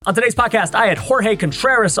On today's podcast, I had Jorge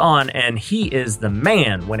Contreras on, and he is the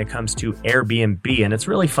man when it comes to Airbnb. And it's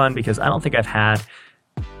really fun because I don't think I've had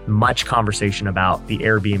much conversation about the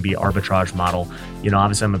Airbnb arbitrage model. You know,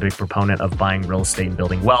 obviously I'm a big proponent of buying real estate and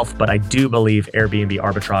building wealth, but I do believe Airbnb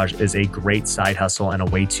arbitrage is a great side hustle and a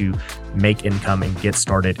way to make income and get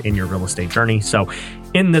started in your real estate journey. So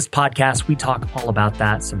in this podcast, we talk all about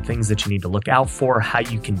that, some things that you need to look out for, how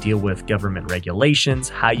you can deal with government regulations,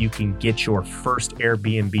 how you can get your first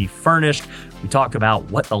Airbnb furnished. We talk about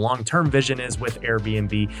what the long-term vision is with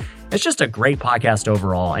Airbnb. It's just a great podcast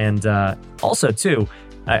overall. And also too,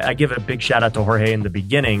 I give a big shout out to Jorge in the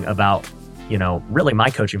beginning about, you know, really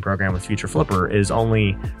my coaching program with Future Flipper is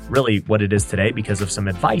only really what it is today because of some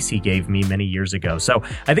advice he gave me many years ago. So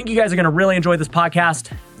I think you guys are going to really enjoy this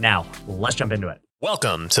podcast. Now, let's jump into it.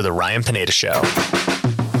 Welcome to the Ryan Pineda Show,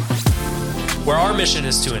 where our mission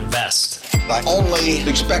is to invest. I only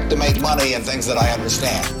expect to make money in things that I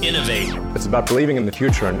understand. Innovate. It's about believing in the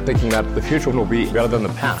future and thinking that the future will be better than the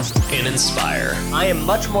past. And inspire. I am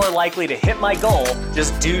much more likely to hit my goal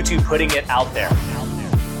just due to putting it out there.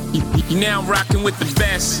 You're now rocking with the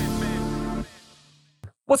best.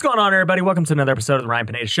 What's going on, everybody? Welcome to another episode of the Ryan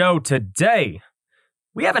Pineda Show. Today,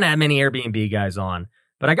 we haven't had many Airbnb guys on,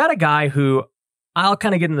 but I got a guy who I'll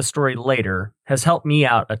kind of get in the story later, has helped me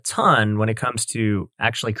out a ton when it comes to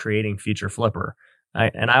actually creating Future Flipper.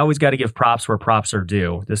 And I always got to give props where props are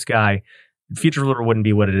due. This guy, Future Flipper wouldn't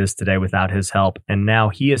be what it is today without his help. And now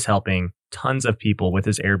he is helping tons of people with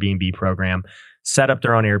his Airbnb program set up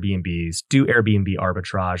their own Airbnbs, do Airbnb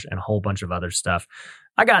arbitrage, and a whole bunch of other stuff.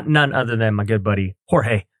 I got none other than my good buddy,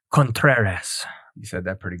 Jorge Contreras. You said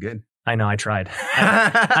that pretty good. I know, I tried.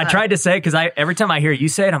 I tried to say it because every time I hear you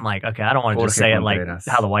say it, I'm like, okay, I don't want to just say it like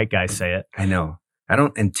how the white guys say it. I know. I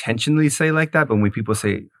don't intentionally say like that, but when people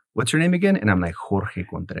say, what's your name again? And I'm like, Jorge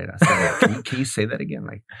Contreras. Like, can you say that again?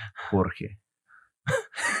 Like, Jorge.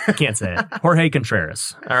 I can't say it. Jorge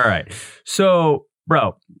Contreras. All right. So,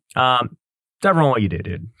 bro, tell everyone what you do,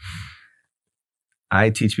 dude. I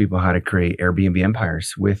teach people how to create Airbnb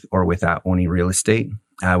empires with or without owning real estate.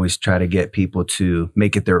 I always try to get people to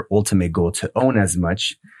make it their ultimate goal to own as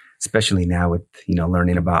much, especially now with, you know,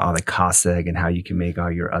 learning about all the cost seg and how you can make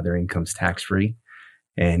all your other incomes tax-free.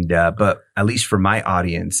 And, but at least for my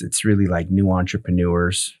audience, it's really like new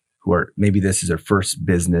entrepreneurs who are, maybe this is their first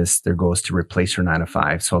business. Their goal is to replace their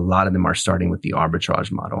 9-to-5. So a lot of them are starting with the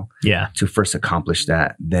arbitrage model. Yeah. To first accomplish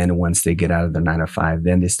that. Then once they get out of their 9-to-5,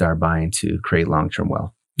 then they start buying to create long-term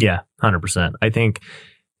wealth. Yeah, 100%. I think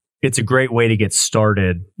it's a great way to get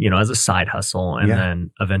started, you know, as a side hustle and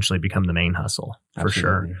then eventually become the main hustle for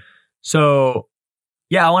sure. So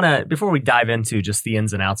yeah, I want to, before we dive into just the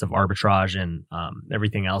ins and outs of arbitrage and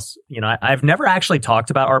everything else, you know, I've never actually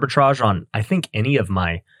talked about arbitrage on, I think, any of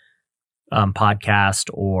my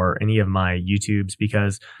podcast or any of my YouTubes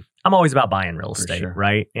because I'm always about buying real estate,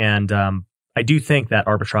 right? And I do think that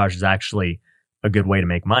arbitrage is actually a good way to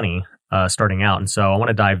make money starting out. And so I want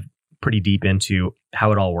to dive pretty deep into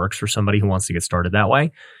how it all works for somebody who wants to get started that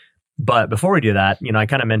way. But before we do that, you know, I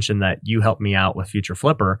kind of mentioned that you helped me out with Future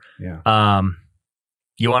Flipper. Yeah.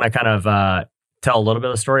 You want to kind of tell a little bit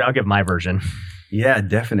of the story? I'll give my version. Yeah,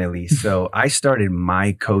 definitely. So I started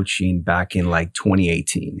my coaching back in like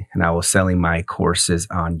 2018 and I was selling my courses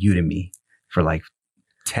on Udemy for like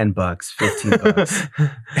 $10, $15.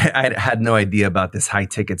 I had no idea about this high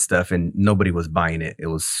ticket stuff and nobody was buying it. It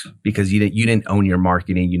was because you didn't own your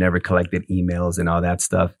marketing. You never collected emails and all that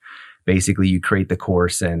stuff. Basically, you create the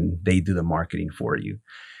course and they do the marketing for you.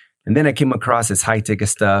 And then I came across this high ticket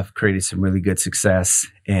stuff, created some really good success,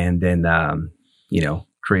 and then, you know,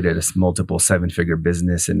 created a multiple 7-figure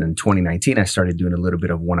business. And in 2019, I started doing a little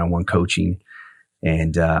bit of one-on-one coaching.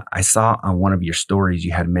 And I saw on one of your stories,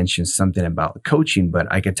 you had mentioned something about coaching, but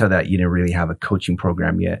I could tell that you didn't really have a coaching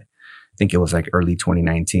program yet. I think it was like early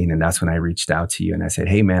 2019. And that's when I reached out to you and I said,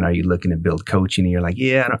 hey, man, are you looking to build coaching? And you're like,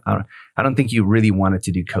 yeah, I don't think you really wanted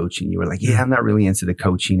to do coaching. You were like, yeah, I'm not really into the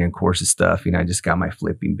coaching and courses stuff. You know, I just got my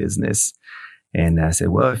flipping business. And I said,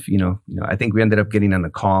 well, if, you know, I think we ended up getting on the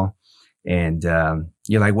call and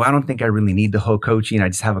you're like, well, I don't think I really need the whole coaching. I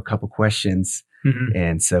just have a couple questions. Mm-hmm.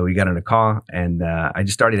 And so we got on a call and I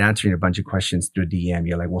just started answering a bunch of questions through DM.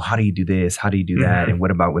 You're like, well, how do you do this? How do you do that? And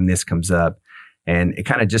what about when this comes up? And it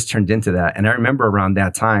kind of just turned into that. And I remember around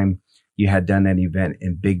that time, you had done an event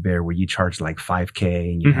in Big Bear where you charged like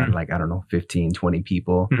 $5,000 and you had like, I don't know, 15, 20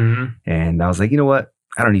 people. And I was like, you know what?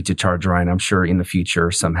 I don't need to charge Ryan. I'm sure in the future,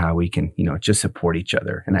 somehow we can, you know, just support each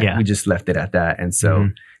other. And we just left it at that. And so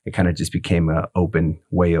it kind of just became an open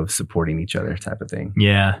way of supporting each other type of thing.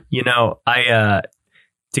 Yeah. You know,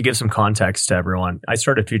 to give some context to everyone, I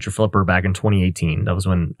started Future Flipper back in 2018. That was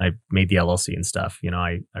when I made the LLC and stuff. You know,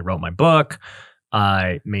 I wrote my book.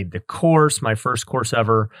 I made the course, my first course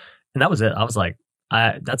ever. And that was it. I was like,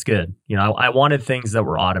 that's good. You know, I wanted things that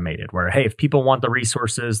were automated where, hey, if people want the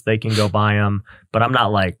resources, they can go buy them, but I'm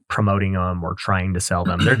not like promoting them or trying to sell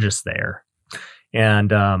them. They're just there.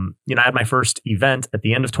 And, you know, I had my first event at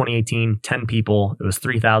the end of 2018, 10 people. It was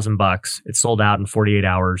 $3,000. It sold out in 48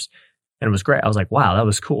 hours and it was great. I was like, wow, that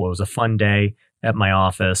was cool. It was a fun day at my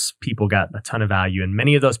office. People got a ton of value. And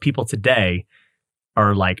many of those people today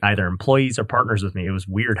are like either employees or partners with me. It was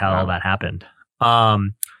weird how all that happened.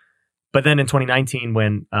 But then in 2019,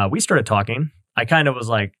 when we started talking, I kind of was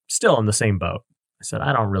like still in the same boat. I said,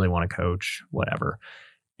 I don't really want to coach, whatever.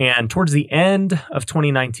 And towards the end of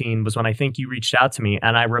 2019 was when I think you reached out to me.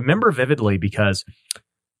 And I remember vividly because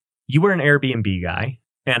you were an Airbnb guy.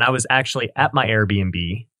 And I was actually at my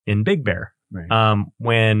Airbnb in Big Bear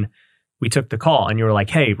when we took the call. And you were like,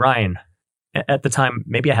 hey, Ryan, at the time,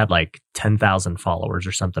 maybe I had like 10,000 followers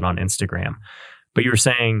or something on Instagram. But you were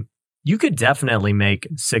saying, you could definitely make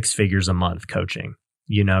 6 figures a month coaching.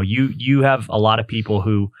 You know, you have a lot of people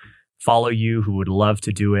who follow you who would love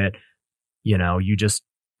to do it. You know, you just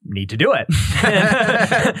need to do it.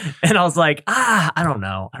 And I was like, I don't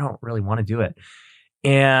know. I don't really want to do it.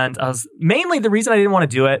 And I was mainly the reason I didn't want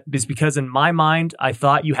to do it is because in my mind, I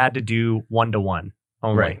thought you had to do 1-to-1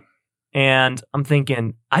 only. Right. And I'm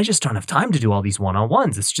thinking, I just don't have time to do all these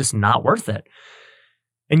one-on-ones. It's just not worth it.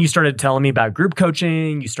 And you started telling me about group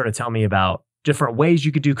coaching. You started telling me about different ways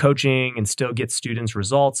you could do coaching and still get students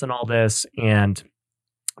results and all this. And,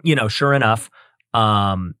 you know, sure enough,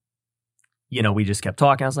 you know, we just kept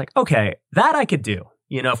talking. I was like, okay, that I could do.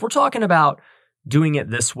 You know, if we're talking about doing it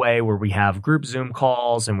this way where we have group Zoom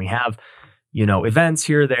calls and we have, you know, events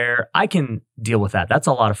here or there, I can deal with that. That's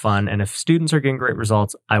a lot of fun. And if students are getting great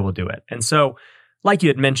results, I will do it. And so, like you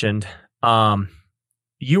had mentioned,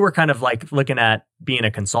 you were kind of like looking at being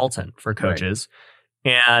a consultant for coaches.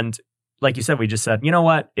 Right. And like you said, we just said, you know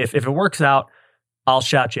what, if it works out, I'll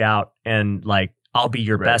shout you out and like, I'll be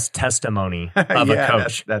your best testimony of a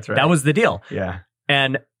coach. That's right. That was the deal. Yeah.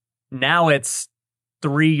 And now it's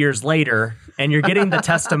 3 years later and you're getting the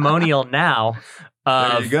testimonial now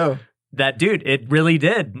of there you go. That dude, it really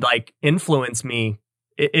did like influence me.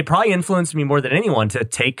 It probably influenced me more than anyone to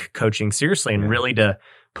take coaching seriously and really to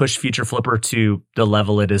push Future Flipper to the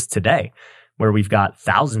level it is today, where we've got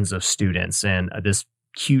thousands of students and this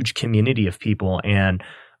huge community of people. And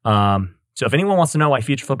so if anyone wants to know why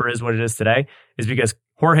Future Flipper is what it is today, is because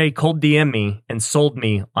Jorge cold DM'd me and sold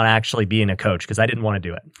me on actually being a coach because I didn't want to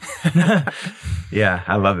do it. Yeah,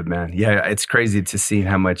 I love it, man. Yeah, it's crazy to see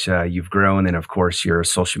how much you've grown. And of course, your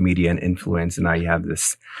social media and influence. And now you have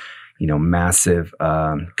this, you know, massive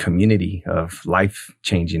community of life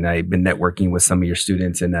changing. I've been networking with some of your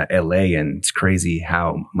students in LA, and it's crazy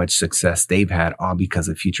how much success they've had all because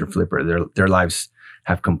of Future Flipper. Their lives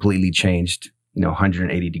have completely changed, you know,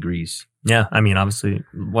 180 degrees. Yeah. I mean, obviously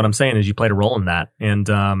what I'm saying is you played a role in that. And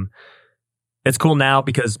it's cool now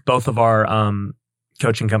because both of our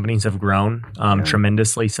coaching companies have grown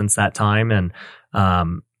tremendously since that time. And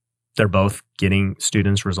they're both getting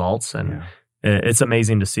students results, and it's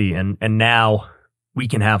amazing to see. And now we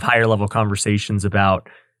can have higher level conversations about,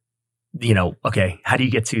 you know, okay, how do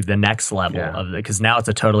you get to the next level of it? Because now it's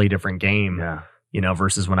a totally different game. Yeah. You know,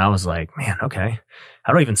 versus when I was like, man, okay,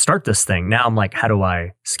 how do I even start this thing? Now I'm like, how do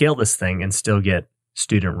I scale this thing and still get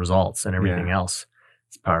student results and everything else?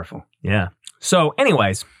 It's powerful. Yeah. So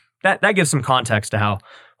anyways, that gives some context to how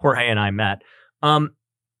Jorge and I met.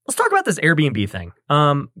 Let's talk about this Airbnb thing.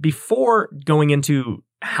 Before going into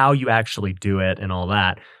how you actually do it and all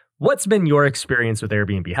that, what's been your experience with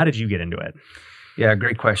Airbnb? How did you get into it? Yeah,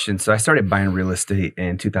 great question. So I started buying real estate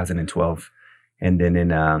in 2012. And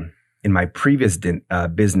then in my previous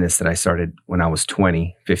business that I started when I was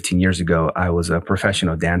 20, 15 years ago, I was a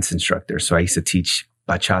professional dance instructor. So I used to teach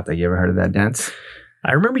bachata. You ever heard of that dance?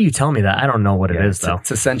 I remember you telling me that. I don't know what it is, though. It's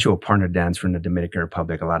a sensual partner dance from the Dominican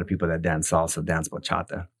Republic. A lot of people that dance salsa dance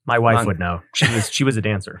bachata. My wife would know. She was a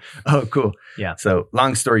dancer. Oh, cool. Yeah. So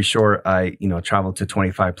long story short, I, you know, traveled to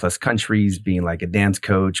 25 plus countries being like a dance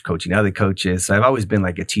coach, coaching other coaches. So I've always been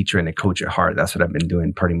like a teacher and a coach at heart. That's what I've been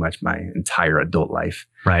doing pretty much my entire adult life.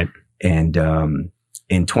 Right. And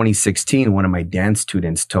in 2016, one of my dance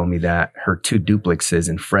students told me that her 2 duplexes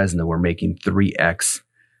in Fresno were making 3x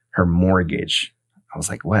her mortgage. I was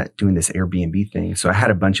like, what? Doing this Airbnb thing. So I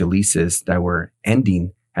had a bunch of leases that were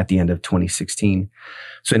ending at the end of 2016.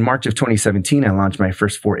 So in March of 2017, I launched my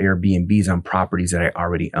first 4 Airbnbs on properties that I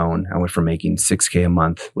already own. I went from making $6K a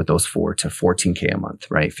month with those 4 to $14K a month,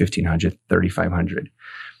 right? $1,500, $3,500.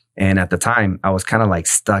 And at the time, I was kind of like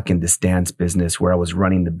stuck in this dance business where I was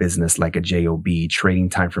running the business like a job, trading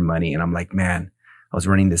time for money. And I'm like, man, I was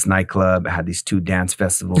running this nightclub. I had these 2 dance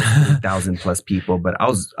festivals, 1,000 plus people, but I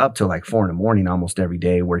was up till like 4 a.m. almost every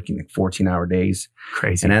day, working like 14-hour days.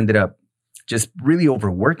 Crazy. And I ended up just really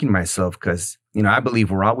overworking myself because, you know, I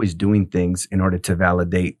believe we're always doing things in order to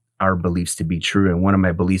validate our beliefs to be true. And one of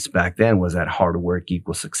my beliefs back then was that hard work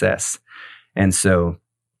equals success. And so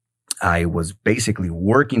I was basically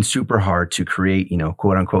working super hard to create, you know,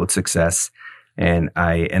 quote unquote success. And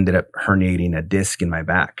I ended up herniating a disc in my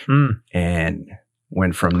back and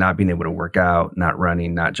went from not being able to work out, not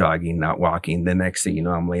running, not jogging, not walking. The next thing you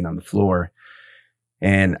know, I'm laying on the floor.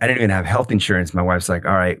 And I didn't even have health insurance. My wife's like,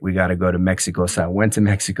 all right, we got to go to Mexico. So I went to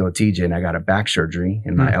Mexico, TJ, and I got a back surgery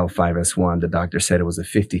in my L5S1. The doctor said it was a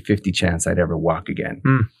 50-50 chance I'd ever walk again.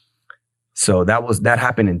 So that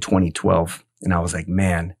happened in 2012. And I was like,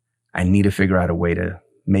 man, I need to figure out a way to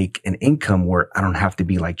make an income where I don't have to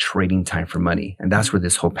be like trading time for money. And that's where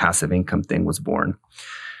this whole passive income thing was born.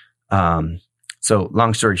 So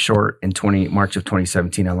long story short, in March of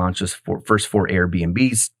 2017, I launched those first 4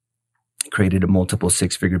 Airbnbs. Created a multiple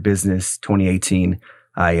 6-figure business. 2018,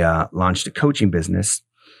 I launched a coaching business.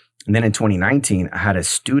 And then in 2019, I had a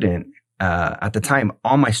student. At the time,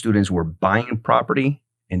 all my students were buying property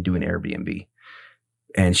and doing Airbnb.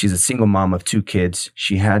 And she's a single mom of 2 kids.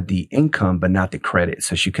 She had the income, but not the credit.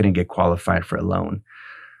 So she couldn't get qualified for a loan.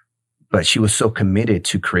 But she was so committed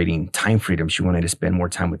to creating time freedom. She wanted to spend more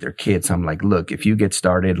time with her kids. So I'm like, look, if you get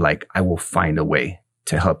started, like I will find a way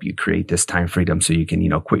to help you create this time freedom so you can, you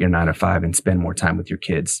know, quit your 9-to-5 and spend more time with your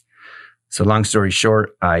kids. So long story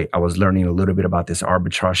short, I was learning a little bit about this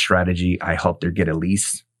arbitrage strategy. I helped her get a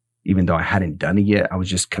lease. Even though I hadn't done it yet, I was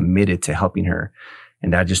just committed to helping her.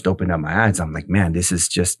 And that just opened up my eyes. I'm like, man, this is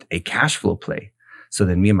just a cash flow play. So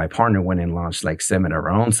then me and my partner went and launched like 7 of our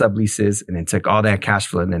own subleases and then took all that cash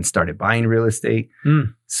flow and then started buying real estate.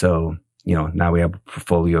 So, you know, now we have a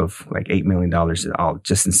portfolio of like $8 million all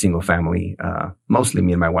just in single family. Mostly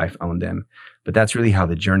me and my wife own them. But that's really how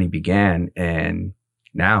the journey began. And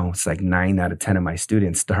now it's like 9 out of 10 of my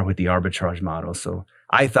students start with the arbitrage model. So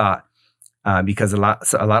I thought, because a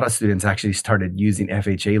lot of students actually started using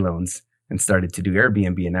FHA loans and started to do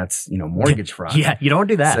Airbnb, and that's, you know, mortgage fraud. Yeah, you don't want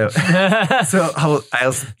to do that. So I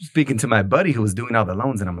was speaking to my buddy who was doing all the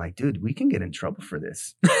loans, and I'm like, dude, we can get in trouble for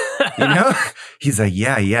this. You know? He's like,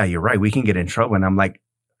 yeah, you're right. We can get in trouble. And I'm like,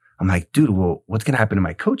 dude, well, what's going to happen to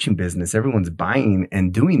my coaching business? Everyone's buying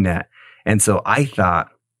and doing that. And so I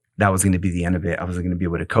thought that was going to be the end of it. I wasn't going to be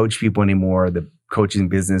able to coach people anymore. The coaching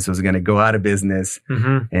business was going to go out of business.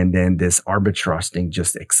 And then this arbitrage thing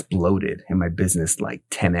just exploded and my business like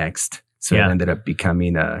 10x'd. So it ended up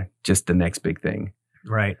becoming just the next big thing.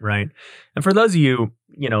 Right. And for those of you,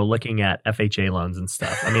 you know, looking at FHA loans and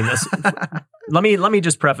stuff, I mean, this, let me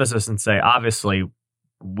just preface this and say, obviously,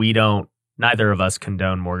 neither of us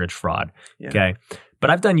condone mortgage fraud. Yeah. Okay.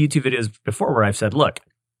 But I've done YouTube videos before where I've said, look,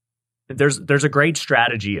 there's a great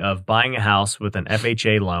strategy of buying a house with an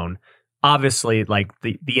FHA loan. Obviously, like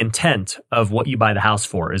the intent of what you buy the house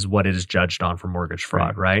for is what it is judged on for mortgage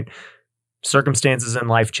fraud, right? Circumstances in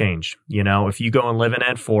life change. You know, if you go and live in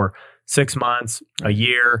it for 6 months, a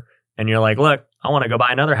year, and you're like, look, I want to go buy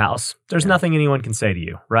another house. There's nothing anyone can say to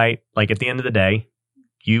you, right? Like at the end of the day,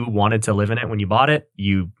 you wanted to live in it when you bought it.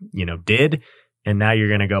 You did. And now you're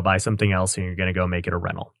going to go buy something else and you're going to go make it a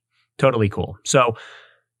rental. Totally cool. So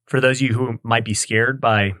for those of you who might be scared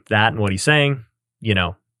by that and what he's saying, you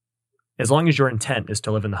know, as long as your intent is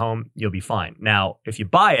to live in the home, you'll be fine. Now, if you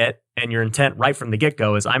buy it and your intent right from the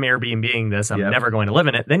get-go is I'm Airbnb-ing this, I'm never going to live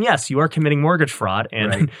in it, then yes, you are committing mortgage fraud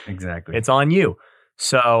and exactly. It's on you.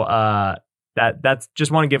 So that's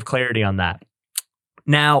just want to give clarity on that.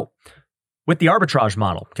 Now, with the arbitrage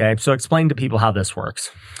model, okay, so explain to people how this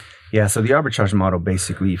works. Yeah, so the arbitrage model,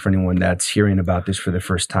 basically, for anyone that's hearing about this for the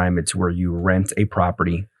first time, it's where you rent a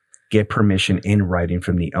property, get permission in writing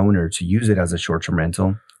from the owner to use it as a short-term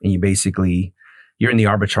rental. And you're in the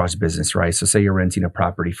arbitrage business, right? So say you're renting a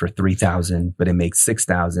property for $3,000, but it makes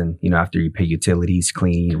 $6,000, you know, after you pay utilities,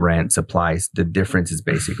 cleaning, rent, supplies. The difference is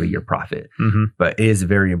basically your profit. But it is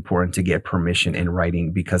very important to get permission in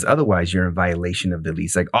writing because otherwise you're in violation of the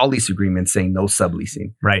lease. Like all lease agreements saying no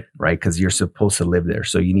subleasing. Right? Because you're supposed to live there.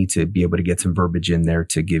 So you need to be able to get some verbiage in there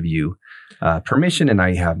to give you permission. And now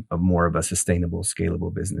you have more of a sustainable,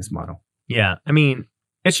 scalable business model. Yeah. I mean,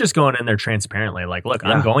 it's just going in there transparently. Like, look,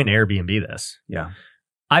 I'm going to Airbnb this. Yeah.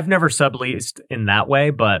 I've never subleased in that way,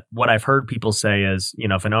 but what I've heard people say is,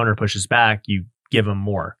 if an owner pushes back, you give them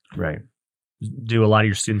more. Right. Do a lot of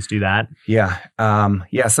your students do that? Yeah.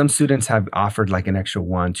 Some students have offered like an extra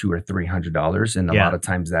 $100, $200, or $300, and a lot of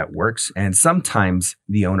times that works. And sometimes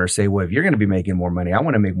the owners say, well, if you're going to be making more money, I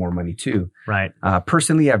want to make more money too. Right.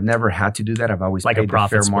 Personally, I've never had to do that. I've always like paid a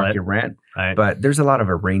profit the fair split. market rent. Right. But there's a lot of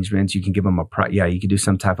arrangements. You can give them you can do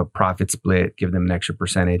some type of profit split, give them an extra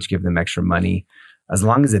percentage, give them extra money. As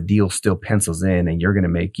long as the deal still pencils in and you're going to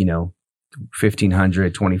make,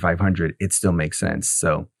 $1,500, $2,500, it still makes sense.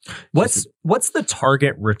 So what's the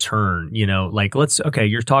target return?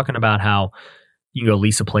 You're talking about how you can go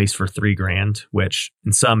lease a place for $3,000, which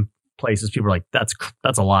in some places people are like, that's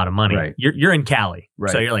a lot of money. Right. You're in Cali.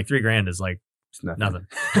 Right. So you're like $3,000 is like it's nothing.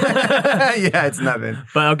 Yeah, it's nothing.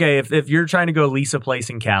 But okay, if you're trying to go lease a place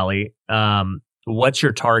in Cali, what's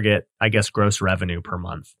your target, I guess, gross revenue per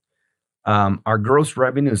month? Our gross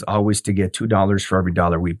revenue is always to get $2 for every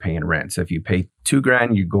dollar we pay in rent. So if you pay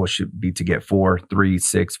 $2,000, your goal should be to get 4, 3,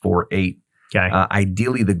 6, 4, 8. Okay.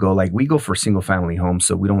 Ideally, the goal, we go for single family homes,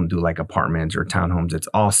 so we don't do like apartments or townhomes. It's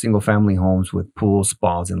all single family homes with pools,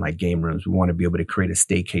 spas, and like game rooms. We want to be able to create a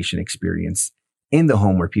staycation experience in the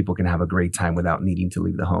home where people can have a great time without needing to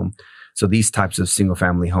leave the home. So these types of single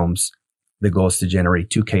family homes, the goal is to generate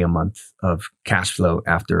 $2,000 a month of cash flow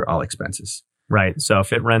after all expenses. Right. So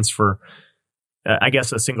if it rents for, I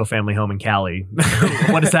guess, a single family home in Cali,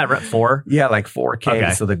 what is that rent for? Yeah, like $4,000.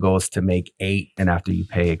 Okay. So the goal is to make $8,000. And after you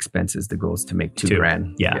pay expenses, the goal is to make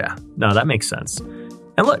 $2,000. Yeah. No, that makes sense.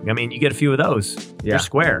 And look, you get a few of those. Yeah. You're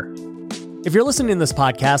square. If you're listening to this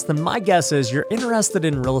podcast, then my guess is you're interested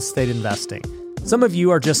in real estate investing. Some of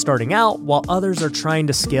you are just starting out, while others are trying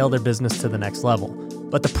to scale their business to the next level.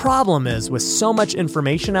 But the problem is, with so much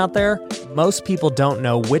information out there, most people don't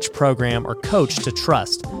know which program or coach to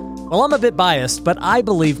trust. Well, I'm a bit biased, but I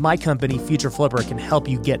believe my company, Future Flipper, can help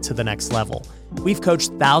you get to the next level. We've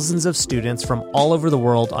coached thousands of students from all over the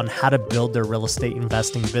world on how to build their real estate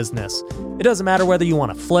investing business. It doesn't matter whether you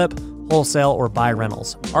want to flip, wholesale, or buy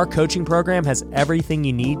rentals. Our coaching program has everything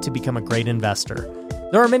you need to become a great investor.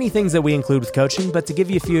 There are many things that we include with coaching, but to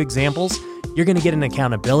give you a few examples, you're going to get an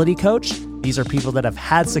accountability coach. These are people that have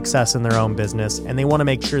had success in their own business, and they want to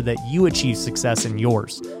make sure that you achieve success in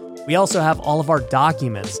yours. We also have all of our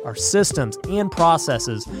documents, our systems, and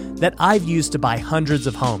processes that I've used to buy hundreds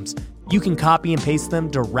of homes. You can copy and paste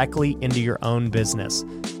them directly into your own business.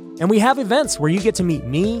 And we have events where you get to meet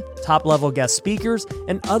me, top-level guest speakers,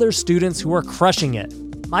 and other students who are crushing it.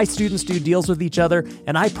 My students do deals with each other,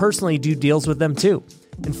 and I personally do deals with them too.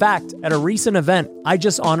 In fact, at a recent event, I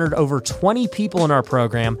just honored over 20 people in our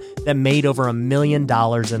program that made over $1 million in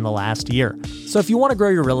the last year. So if you want to grow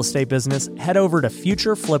your real estate business, head over to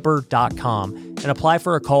futureflipper.com and apply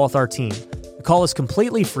for a call with our team. The call is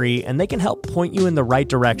completely free, and they can help point you in the right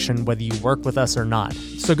direction whether you work with us or not.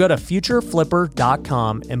 So go to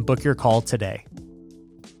futureflipper.com and book your call today.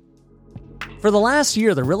 For the last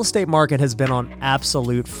year, the real estate market has been on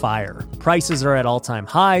absolute fire. Prices are at all-time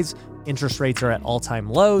highs, interest rates are at all-time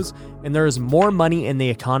lows, and there is more money in the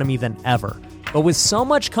economy than ever. But with so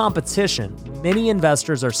much competition, many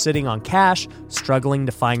investors are sitting on cash, struggling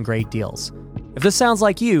to find great deals. If this sounds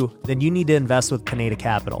like you, then you need to invest with Pineda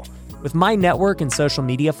Capital. With my network and social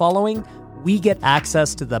media following, we get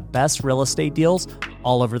access to the best real estate deals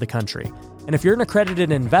all over the country. And if you're an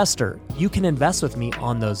accredited investor, you can invest with me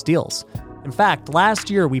on those deals. In fact, last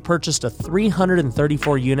year we purchased a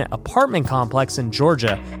 334-unit apartment complex in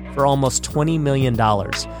Georgia for almost $20 million.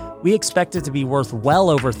 We expect it to be worth well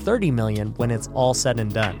over $30 million when it's all said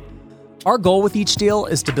and done. Our goal with each deal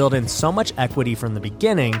is to build in so much equity from the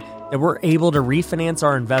beginning that we're able to refinance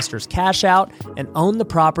our investors' cash out and own the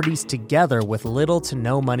properties together with little to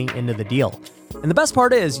no money into the deal. And the best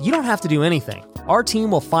part is, you don't have to do anything. Our team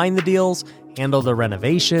will find the deals, handle the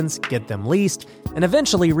renovations, get them leased, and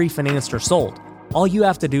eventually refinanced or sold. All you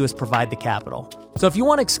have to do is provide the capital. So if you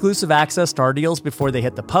want exclusive access to our deals before they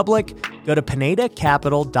hit the public, go to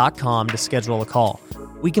PinedaCapital.com to schedule a call.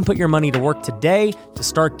 We can put your money to work today to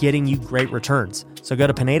start getting you great returns. So go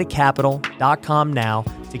to PinedaCapital.com now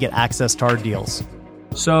to get access to our deals.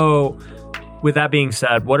 So with that being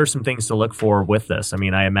said, what are some things to look for with this? I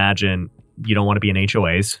mean, I imagine you don't want to be in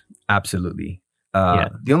HOAs. Absolutely.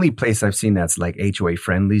 The only place I've seen that's like HOA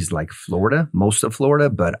friendly is like Florida, most of Florida,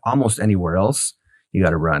 but almost anywhere else, you got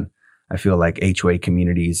to run. I feel like HOA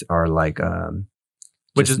communities are like,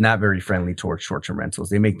 which is not very friendly towards short-term rentals.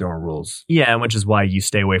 They make their own rules. Yeah, which is why you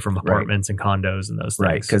stay away from apartments and condos and those things.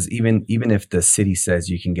 Right, because even if the city says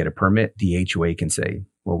you can get a permit, the HOA can say,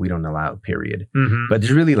 well, we don't allow it, period. Mm-hmm. But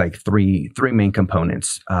there's really like three main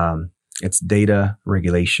components. It's data,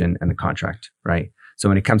 regulation, and the contract, right? So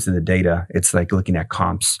when it comes to the data, it's like looking at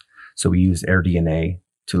comps. So we use AirDNA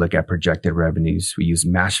to look at projected revenues. We use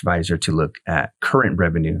MashVisor to look at current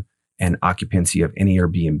revenue and occupancy of any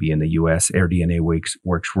Airbnb in the US. AirDNA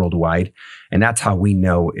works worldwide. And that's how we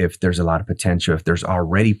know if there's a lot of potential, if there's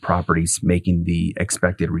already properties making the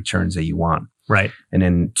expected returns that you want. Right. And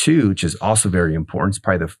then two, which is also very important, it's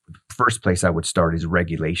probably the first place I would start is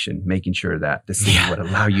regulation, making sure that the city would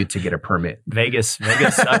allow you to get a permit. Vegas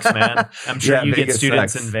sucks, man. I'm sure you Vegas get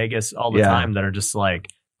students sucks. in Vegas all the time that are just like,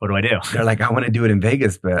 what do I do? They're like, I want to do it in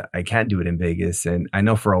Vegas, but I can't do it in Vegas. And I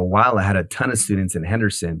know for a while I had a ton of students in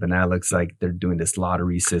Henderson, but now it looks like they're doing this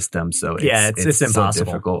lottery system. So it's impossible. So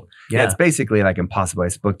difficult. Yeah, it's basically like impossible. I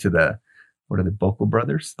spoke to the Bokley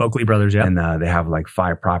brothers? Bokley brothers, yeah. And they have like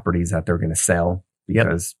 5 properties that they're going to sell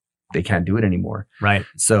because they can't do it anymore. Right.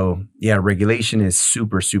 So yeah, regulation is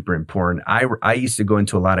super, super important. I used to go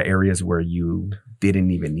into a lot of areas where you didn't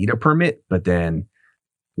even need a permit, but then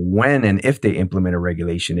when and if they implement a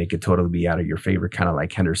regulation, it could totally be out of your favor, kind of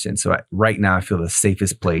like Henderson. So right now I feel the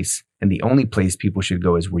safest place and the only place people should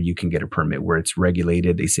go is where you can get a permit, where it's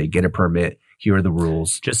regulated. They say, get a permit. Here are the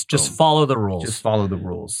rules. Just follow the rules. Just follow the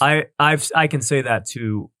rules. I can say that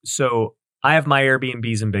too. So I have my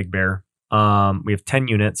Airbnbs in Big Bear. We have 10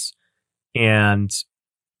 units and,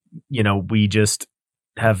 we just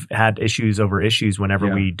have had issues over issues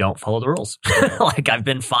whenever we don't follow the rules. Like I've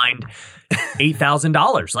been fined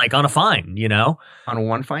 $8,000, like on a fine, On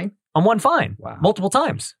one fine? On one fine. Wow. Multiple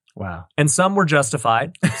times. Wow. And some were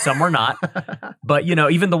justified, some were not. But,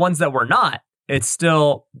 even the ones that were not, it's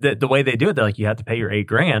still the way they do it. They're like, you have to pay your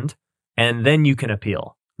 $8,000 and then you can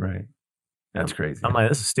appeal. Right. That's crazy. I'm like,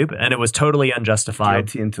 this is stupid. And it was totally unjustified.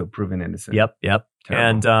 Guilty until proven innocent. Yep.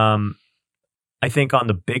 Terrible. And I think on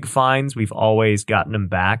the big fines, we've always gotten them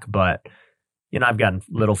back. But, I've gotten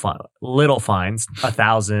little fines,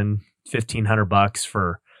 $1,000, $1,500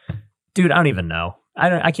 for, dude, I don't even know.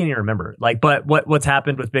 I can't even remember. But what's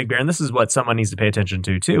happened with Big Bear, and this is what someone needs to pay attention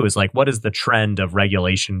to too, is like, what is the trend of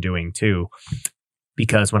regulation doing too?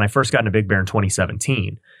 Because when I first got into Big Bear in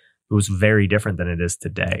 2017, it was very different than it is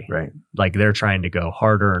today. Right. Like they're trying to go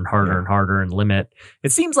harder and harder and harder and limit.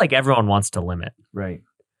 It seems like everyone wants to limit. Right.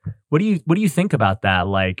 What do you think about that?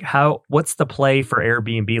 Like what's the play for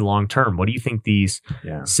Airbnb long term? What do you think these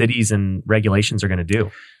cities and regulations are going to do?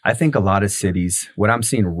 I think a lot of cities, what I'm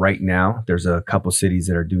seeing right now, there's a couple cities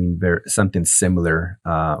that are doing something similar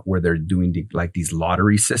where they're doing these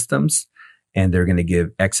lottery systems and they're going to give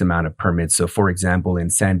X amount of permits. So for example, in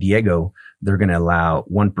San Diego, they're going to allow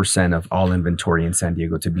 1% of all inventory in San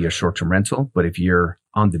Diego to be a short-term rental. But if you're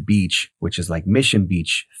on the beach, which is like Mission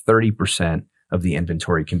Beach, 30% of the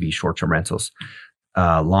inventory can be short-term rentals.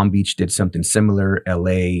 Long Beach did something similar,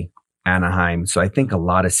 LA, Anaheim. So I think a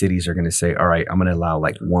lot of cities are going to say, all right, I'm going to allow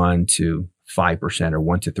like 1 to 5% or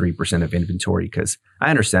 1 to 3% of inventory. Because I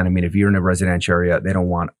understand, if you're in a residential area, they don't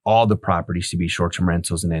want all the properties to be short-term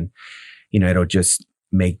rentals. And then, it'll just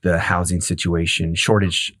make the housing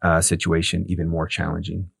shortage situation even more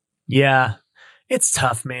challenging. Yeah, it's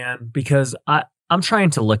tough, man, because I'm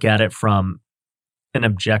trying to look at it from an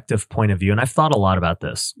objective point of view. And I've thought a lot about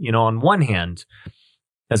this. On one hand,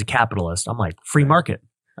 as a capitalist, I'm like, free market.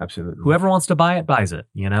 Absolutely. Whoever wants to buy it, buys it.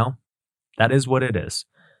 That is what it is.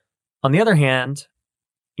 On the other hand,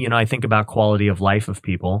 I think about quality of life of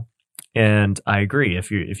people. And I agree. If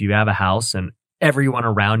you have a house and everyone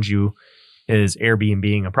around you is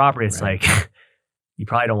Airbnb-ing a property, it's like, you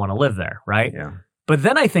probably don't want to live there, right? Yeah. But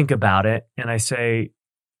then I think about it and I say,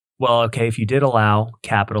 well, okay, if you did allow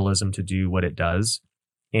capitalism to do what it does,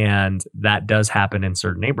 and that does happen in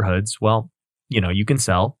certain neighborhoods, well, you can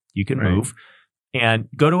sell, you can move, and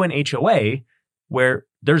go to an HOA where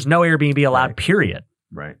there's no Airbnb allowed, period.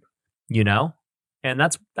 Right. And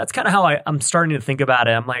that's kind of how I'm starting to think about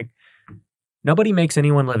it. I'm like, nobody makes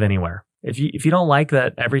anyone live anywhere. If you don't like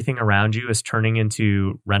that everything around you is turning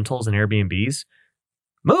into rentals and Airbnbs,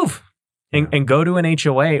 move and go to an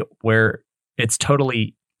HOA where it's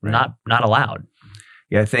totally not allowed.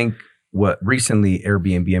 Yeah, I think what recently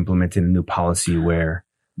Airbnb implemented a new policy where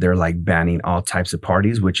they're like banning all types of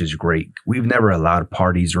parties, which is great. We've never allowed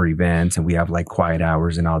parties or events, and we have like quiet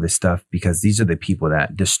hours and all this stuff because these are the people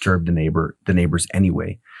that disturb the neighbors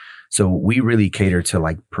anyway. So we really cater to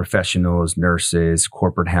like professionals, nurses,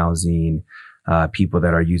 corporate housing, people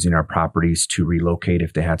that are using our properties to relocate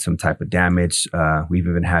if they had some type of damage. We've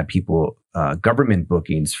even had people, government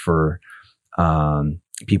bookings for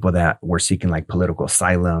people that were seeking like political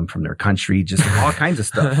asylum from their country, just all kinds of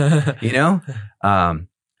stuff,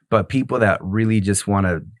 But people that really just want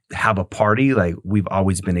to have a party, like we've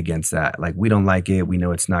always been against that. Like we don't like it. We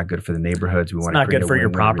know it's not good for the neighborhoods. We want to not good for your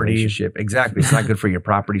property. Relationship. Exactly. It's not good for your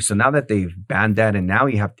property. So now that they've banned that, and now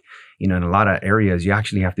you have, in a lot of areas, you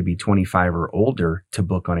actually have to be 25 or older to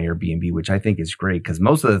book on Airbnb, which I think is great because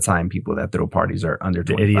most of the time people that throw parties are under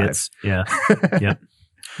 25. Idiots. Yeah. Yep.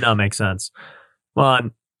 No, it makes sense. Well,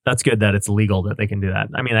 and that's good that it's legal that they can do that.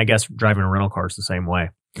 I mean, I guess driving a rental car is the same way.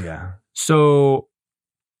 Yeah. So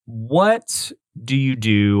what do you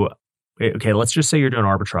do? Okay, let's just say you're doing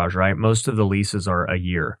arbitrage, right? Most of the leases are a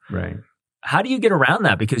year. Right. How do you get around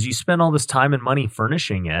that? Because you spend all this time and money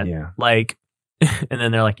furnishing it. Yeah. Like, and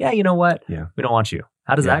then they're like, yeah, you know what? Yeah. We don't want you.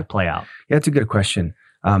 How does that play out? Yeah, it's a good question.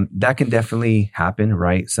 That can definitely happen,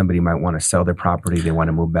 right? Somebody might want to sell their property. They want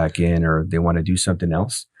to move back in or they want to do something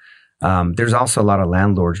else. There's also a lot of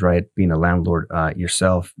landlords, right? Being a landlord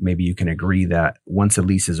yourself, maybe you can agree that once a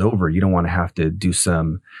lease is over, you don't want to have to do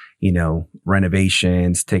some,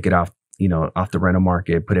 renovations, take it off, off the rental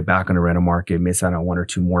market, put it back on the rental market, miss out on one or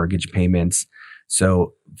two mortgage payments.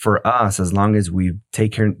 So for us, as long as we've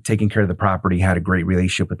taken care of the property, had a great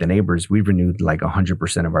relationship with the neighbors, we've renewed like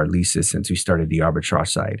 100% of our leases since we started the arbitrage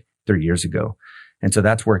side 3 years ago. And so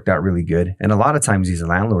that's worked out really good. And a lot of times these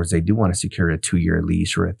landlords, they do want to secure a 2-year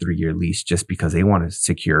lease or a 3-year lease just because they want to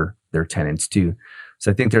secure their tenants too.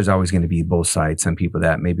 So I think there's always going to be both sides. Some people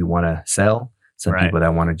that maybe want to sell, some people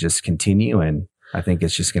that want to just continue. And I think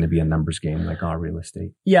it's just going to be a numbers game like all real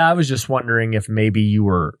estate. Yeah, I was just wondering if maybe you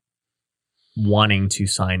were wanting to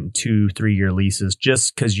sign 2-3 year leases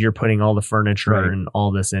just because you're putting all the furniture and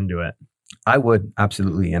all this into it. I would,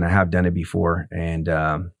 absolutely. And I have done it before. And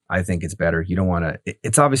I think it's better. You don't want to,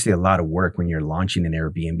 it's obviously a lot of work when you're launching an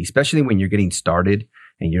Airbnb, especially when you're getting started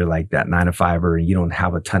and you're like that 9-to-5er and you don't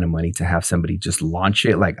have a ton of money to have somebody just launch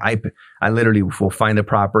it. Like I literally will find the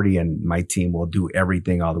property and my team will do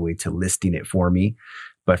everything all the way to listing it for me.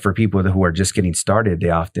 But for people who are just getting started,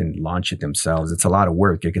 they often launch it themselves. It's a lot of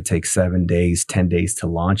work. It could take 7 days, 10 days to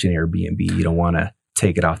launch an Airbnb. You don't want to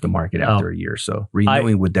take it off the market after a year. So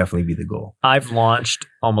renewing would definitely be the goal. I've launched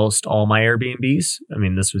almost all my Airbnbs. I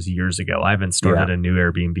mean, this was years ago. I haven't started a new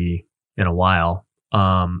Airbnb in a while.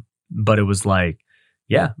 But it was like,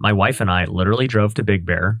 my wife and I literally drove to Big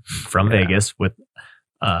Bear from Vegas with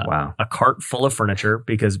a cart full of furniture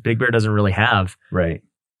because Big Bear doesn't really have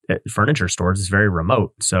furniture stores. It's very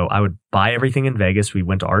remote. So I would buy everything in Vegas. We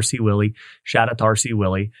went to RC Willey. Shout out to RC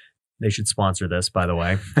Willey. They should sponsor this, by the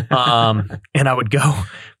way. And I would go,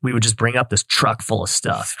 we would just bring up this truck full of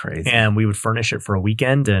stuff. That's crazy. And we would furnish it for a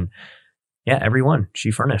weekend. And every one she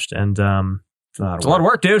furnished. And it's a lot of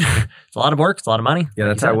work, dude. It's a lot of work. It's a lot of money. Yeah,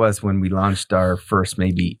 that's how it was when we launched our first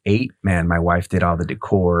maybe 8. Man, my wife did all the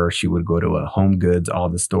decor. She would go to Home Goods, all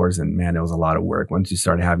the stores. And man, it was a lot of work. Once you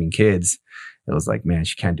started having kids, it was like, man,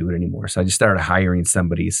 she can't do it anymore. So I just started hiring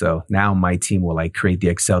somebody. So now my team will like create the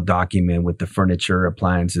Excel document with the furniture,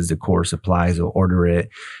 appliances, decor, supplies. We'll order it,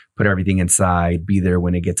 put everything inside, be there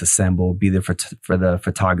when it gets assembled, be there for the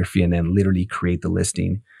photography, and then literally create the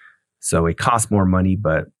listing. So it costs more money,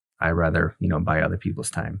 but I rather, buy other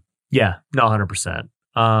people's time. Yeah, no, 100%.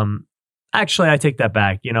 Actually, I take that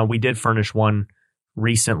back. We did furnish one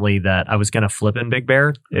recently that I was going to flip in Big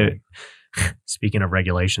Bear. Speaking of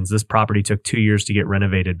regulations, this property took 2 years to get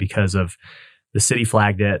renovated because of the city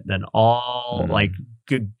flagged it. Then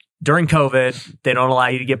during COVID, they don't allow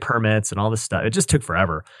you to get permits and all this stuff. It just took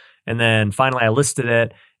forever. And then finally I listed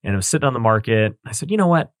it and it was sitting on the market. I said, you know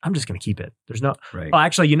what? I'm just going to keep it. There's no, Oh,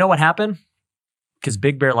 actually, you know what happened? Because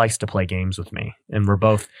Big Bear likes to play games with me. And we're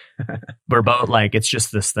both like, it's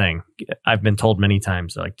just this thing. I've been told many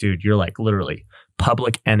times, like, dude, you're like literally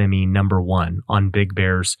public enemy number 1 on Big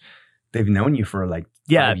Bear's. They've known you for like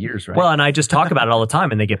 5 years, right? Well, and I just talk about it all the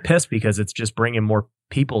time and they get pissed because it's just bringing more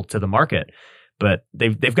people to the market. But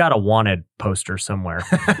they've got a wanted poster somewhere.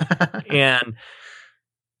 And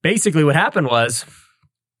basically what happened was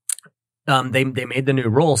they made the new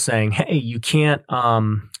rule saying, hey, you can't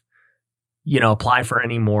apply for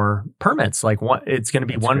any more permits. Like it's going to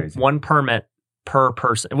be one permit per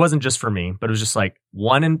person. It wasn't just for me, but it was just like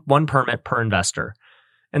one permit per investor.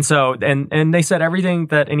 And so, and they said everything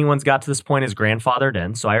that anyone's got to this point is grandfathered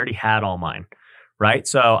in. So I already had all mine. Right.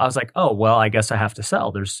 So I was like, oh, well, I guess I have to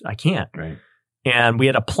sell. I can't. Right. And we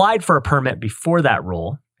had applied for a permit before that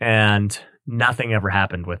rule and nothing ever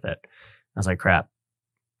happened with it. I was like, crap.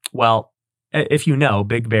 Well, if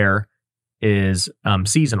Big Bear is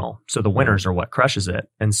seasonal. So the winters are what crushes it.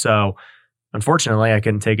 And so unfortunately I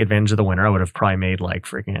couldn't take advantage of the winter. I would have probably made like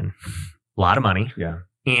freaking a lot of money. Yeah.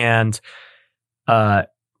 And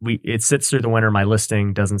it sits through the winter. My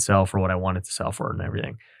listing doesn't sell for what I want it to sell for and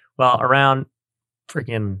everything. Well, around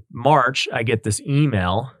freaking March, I get this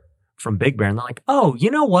email from Big Bear and they're like, oh, you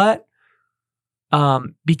know what?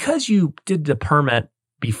 Because you did the permit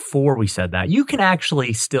before we said that, you can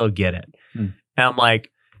actually still get it. And I'm like,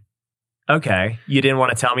 okay, you didn't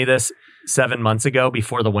want to tell me this 7 months ago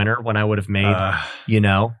before the winter when I would have made,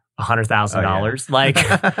 $100,000. Like,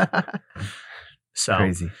 so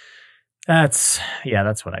Crazy. That's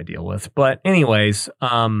what I deal with. But anyways,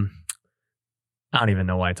 I don't even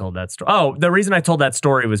know why I told that story. Oh, the reason I told that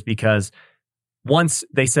story was because once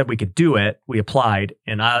they said we could do it, we applied,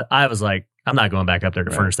 and I was like, I'm not going back up there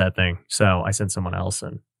to furnish that thing. So I sent someone else,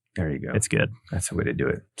 and there you go. It's good. That's the way to do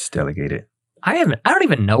it. Just delegate it. I don't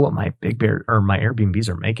even know what my Big Bear or my Airbnbs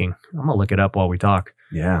are making. I'm gonna look it up while we talk.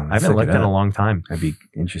 Yeah, I haven't looked in a long time. That'd be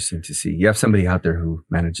interesting to see. You have somebody out there who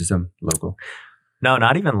manages them local? No,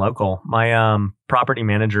 not even local. My property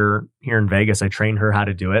manager here in Vegas, I trained her how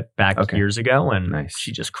to do it back years ago, and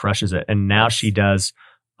she just crushes it. And now she does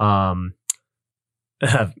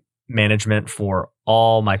management for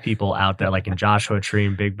all my people out there, like in Joshua Tree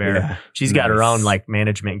and Big Bear. Yeah, she's got her own like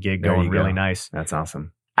management gig going really nice. That's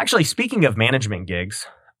awesome. Actually, speaking of management gigs,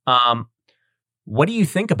 what do you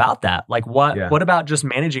think about that? Like what about just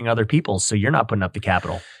managing other people so you're not putting up the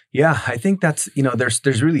capital? Yeah, I think that's,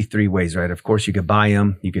 there's really three ways, right? Of course, you could buy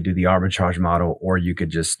them, you could do the arbitrage model, or you could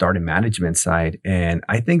just start a management side. And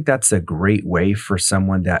I think that's a great way for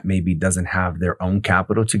someone that maybe doesn't have their own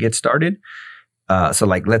capital to get started. So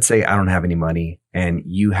like, let's say I don't have any money and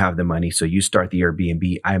you have the money. So you start the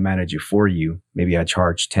Airbnb, I manage it for you. Maybe I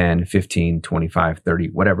charge 10, 15, 25, 30,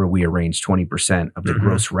 whatever we arrange, 20% of the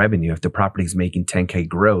gross revenue. If the property is making 10K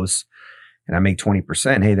gross and I make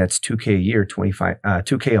 20%, hey, that's 2K a year,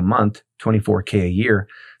 2K a month, 24K a year.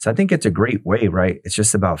 So I think it's a great way, right? It's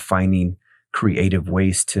just about finding creative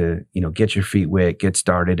ways to, get your feet wet, get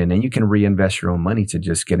started, and then you can reinvest your own money to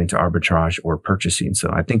just get into arbitrage or purchasing. So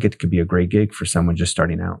I think it could be a great gig for someone just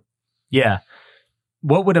starting out. Yeah.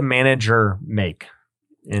 What would a manager make?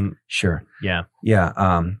 Sure. Yeah. Yeah.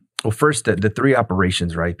 Well, first, the three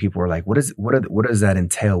operations, right? People are like, what does that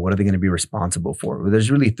entail? What are they going to be responsible for? Well,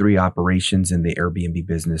 there's really three operations in the Airbnb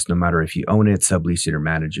business, no matter if you own it, sublease it, or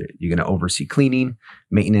manage it. You're going to oversee cleaning,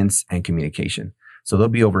 maintenance, and communication. So they'll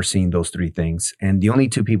be overseeing those three things. And the only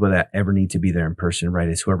two people that ever need to be there in person, right,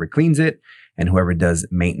 is whoever cleans it and whoever does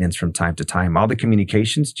maintenance from time to time. All the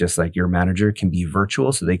communications, just like your manager, can be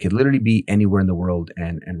virtual. So they could literally be anywhere in the world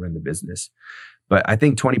and run the business. But I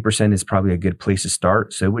think 20% is probably a good place to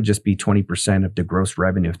start. So it would just be 20% of the gross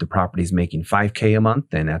revenue. If the property is making 5K a month,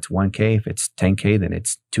 then that's 1K. If it's 10K, then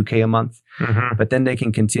it's 2K a month. But then they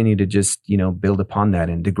can continue to just, build upon that.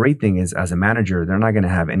 And the great thing is, as a manager, they're not going to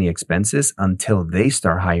have any expenses until they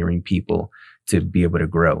start hiring people to be able to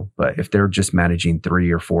grow. But if they're just managing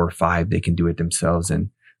 3 or 4 or 5, they can do it themselves and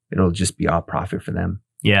it'll just be all profit for them.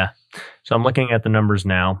 Yeah. So I'm looking at the numbers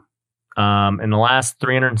now. In the last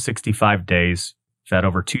 365 days, we've had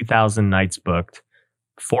over 2,000 nights booked,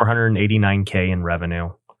 489K in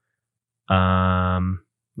revenue, 91%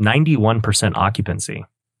 occupancy.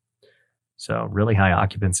 So really high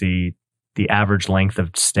occupancy. The average length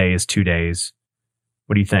of stay is 2 days.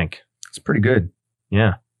 What do you think? It's pretty good.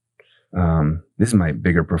 Yeah. This is my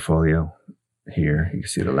bigger portfolio here. You can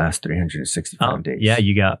see the last 365 days. Yeah,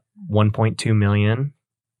 you got 1.2 million.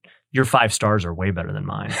 Your 5 stars are way better than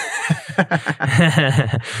mine.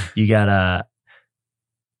 You got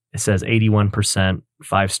it says 81%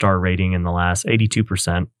 5-star rating in the last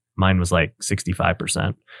 82%. Mine was like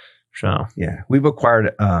 65%. So yeah, we've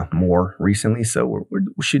acquired more recently. So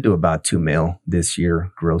we should do about 2 mil this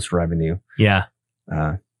year gross revenue. Yeah.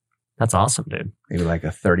 That's awesome, dude. Maybe like a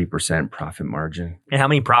 30% profit margin. And how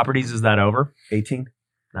many properties is that over? 18.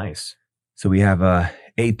 Nice. So we have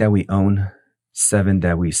 8 that we own, 7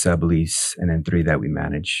 that we sublease, and then 3 that we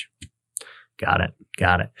manage. Got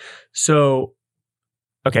it. So,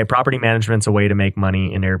 okay, property management's a way to make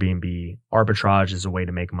money in Airbnb. Arbitrage is a way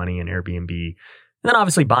to make money in Airbnb. And then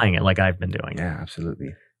obviously buying it like I've been doing. Yeah,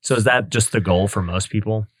 absolutely. So is that just the goal for most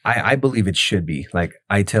people? I believe it should be. Like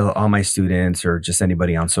I tell all my students or just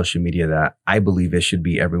anybody on social media that I believe it should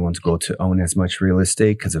be everyone's goal to own as much real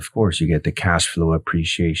estate because of course you get the cash flow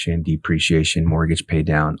appreciation, depreciation, mortgage pay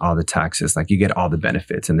down, all the taxes. Like you get all the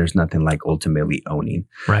benefits and there's nothing like ultimately owning.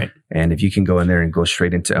 Right. And if you can go in there and go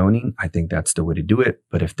straight into owning, I think that's the way to do it.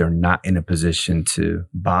 But if they're not in a position to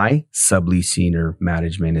buy, subleasing or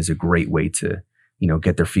management is a great way to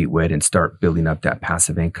get their feet wet and start building up that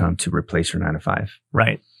passive income to replace your 9-to-5.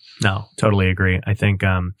 Right. No, totally agree. I think,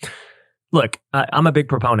 look, I'm a big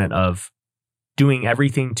proponent of doing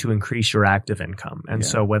everything to increase your active income. And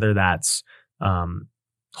so whether that's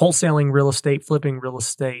wholesaling real estate, flipping real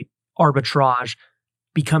estate, arbitrage,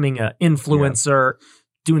 becoming an influencer,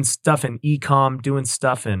 doing stuff in e-com, doing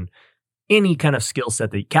stuff in any kind of skill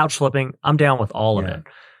set, that couch flipping, I'm down with all of it.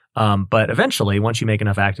 But eventually, once you make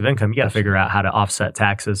enough active income, you got to figure out how to offset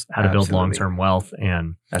taxes, how to build long-term wealth.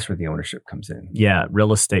 And that's where the ownership comes in. Yeah,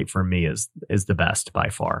 real estate for me is the best by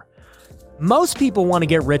far. Most people want to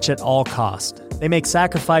get rich at all cost. They make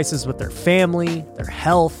sacrifices with their family, their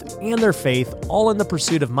health, and their faith, all in the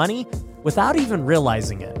pursuit of money without even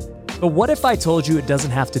realizing it. But what if I told you it doesn't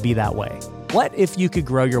have to be that way? What if you could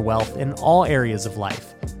grow your wealth in all areas of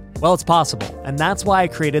life? Well, it's possible, and that's why I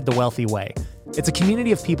created The Wealthy Way. It's a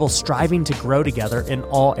community of people striving to grow together in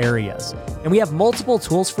all areas. And we have multiple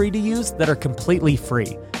tools for you to use that are completely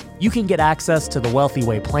free. You can get access to the Wealthy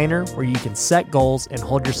Way Planner, where you can set goals and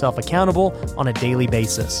hold yourself accountable on a daily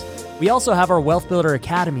basis. We also have our Wealth Builder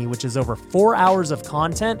Academy, which is over 4 hours of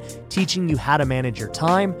content teaching you how to manage your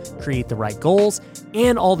time, create the right goals,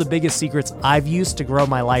 and all the biggest secrets I've used to grow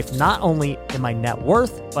my life, not only in my net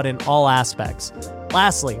worth, but in all aspects.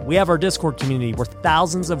 Lastly, we have our Discord community where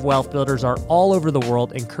thousands of wealth builders are all over the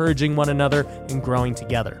world encouraging one another and growing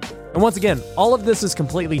together. And once again, all of this is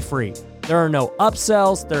completely free. There are no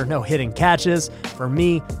upsells, there are no hidden catches. For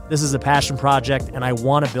me, this is a passion project, and I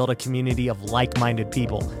want to build a community of like-minded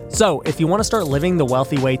people. So if you want to start living the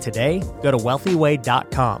wealthy way today, go to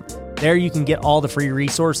wealthyway.com. There you can get all the free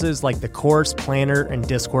resources like the course, planner, and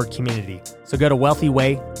Discord community. So go to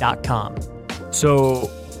wealthyway.com. So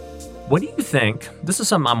what do you think? This is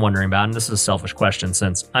something I'm wondering about, and this is a selfish question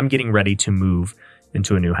since I'm getting ready to move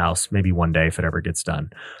into a new house, maybe one day if it ever gets done.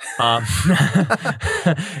 I'm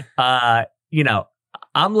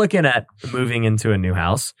looking at moving into a new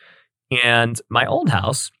house, and my old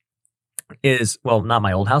house is, well, not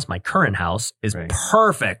my old house, my current house is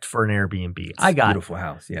perfect for an Airbnb. I got beautiful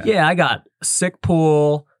house. Yeah, I got a sick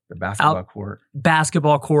pool, the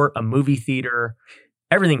basketball court, a movie theater,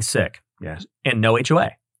 everything's sick. Yeah. And no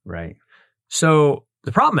HOA. Right. So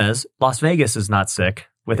the problem is Las Vegas is not sick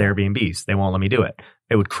with Airbnbs. They won't let me do it.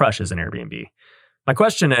 It would crush as an Airbnb. My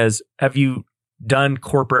question is, have you done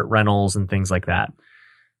corporate rentals and things like that?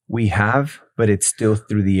 We have, but it's still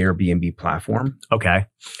through the Airbnb platform. Okay.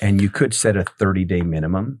 And you could set a 30-day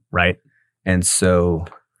minimum. Right. And so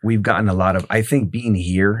we've gotten a lot of, I think being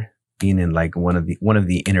in like one of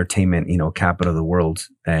the entertainment, capital of the world,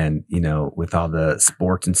 and, with all the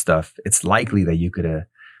sports and stuff, it's likely that you could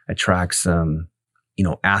attract some,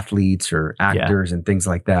 athletes or actors and things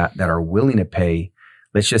like that are willing to pay,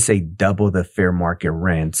 let's just say, double the fair market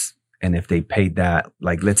rents. And if they paid that,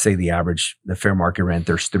 like, let's say the fair market rent,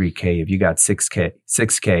 there's $3,000. If you got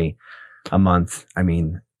 $6,000 a month, I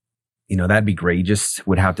mean, that'd be great. You just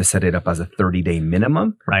would have to set it up as a 30-day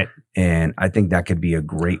minimum. Right. And I think that could be a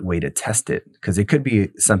great way to test it, because it could be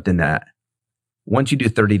something that once you do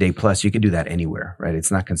 30-day plus, you could do that anywhere, right? It's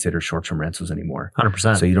not considered short-term rentals anymore.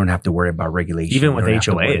 100%. So you don't have to worry about regulation. Even with HOAs. Have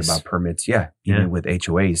to worry about permits. Yeah. Even with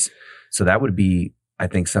HOAs. So that would be, I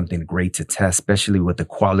think, something great to test, especially with the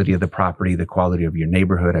quality of the property, the quality of your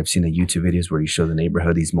neighborhood. I've seen the YouTube videos where you show the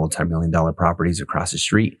neighborhood, these multi-million-dollar properties across the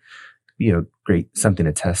street. Be a great something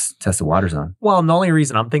to test the waters on. Well, and the only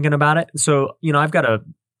reason I'm thinking about it, so, I've got a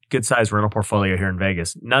good sized rental portfolio here in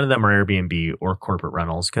Vegas. None of them are Airbnb or corporate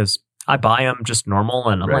rentals because I buy them just normal,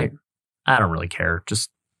 and I'm like, I don't really care. I just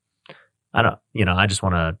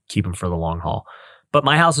want to keep them for the long haul. But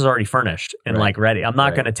my house is already furnished and like ready. I'm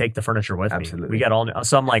not going to take the furniture with me. We got all new.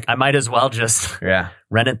 So I'm like, I might as well just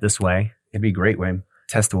rent it this way. It'd be great, Wayne.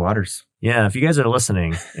 Test the waters. Yeah. If you guys are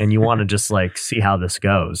listening and you want to just like see how this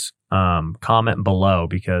goes, comment below,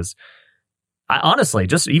 because I honestly,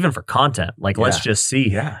 just even for content, like let's just see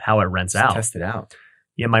how it rents out. Test it out.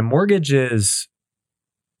 Yeah. My mortgage is,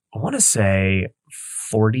 I want to say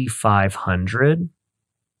 $4,500.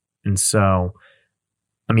 And so,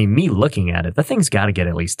 I mean, me looking at it, the thing's got to get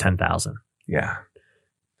at least 10,000. Yeah.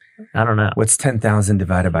 I don't know. What's 10,000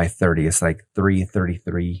 divided by 30? It's like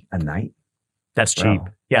 $333 a night. That's cheap.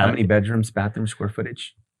 Yeah. How many bedrooms, bathroom, square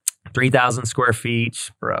footage? 3,000 square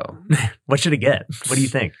feet. Bro. What should it get? What do you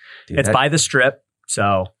think? Dude, it's by the strip.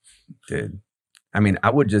 So. Dude. I mean, I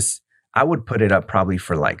would put it up probably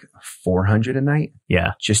for like $400 a night.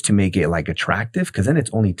 Yeah. Just to make it like attractive. Because then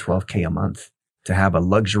it's only $12,000 a month to have a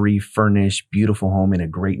luxury, furnished, beautiful home in a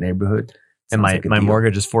great neighborhood. And my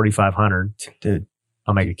mortgage is $4,500. Dude.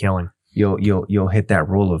 I'll make a killing. You'll hit that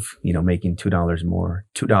roll of, making $2 more,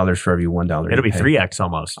 $2 for every $1. It'll be 3x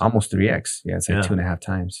almost. Almost 3x. Yeah. It's like 2.5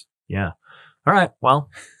 times. Yeah. All right. Well,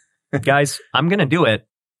 guys, I'm going to do it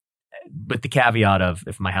with the caveat of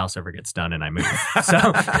if my house ever gets done and I move. So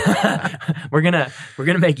we're going to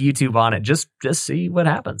make YouTube on it. Just see what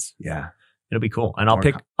happens. Yeah. It'll be cool. And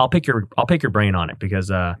I'll pick your brain on it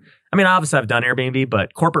because, I mean, obviously I've done Airbnb,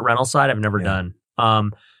 but corporate rental side, I've never done.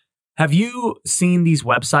 Have you seen these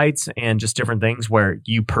websites and just different things where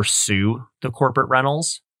you pursue the corporate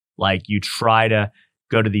rentals? Like you try to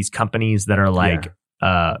go to these companies that are like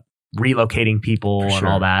relocating people and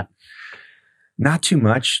all that? Not too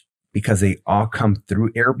much because they all come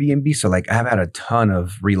through Airbnb. So like I've had a ton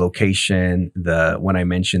of relocation, when I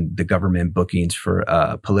mentioned the government bookings for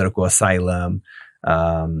political asylum,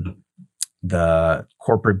 the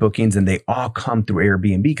corporate bookings, and they all come through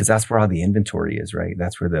Airbnb because that's where all the inventory is, right?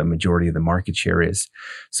 That's where the majority of the market share is.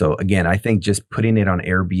 So again, I think just putting it on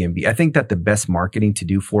Airbnb, I think that the best marketing to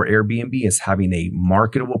do for Airbnb is having a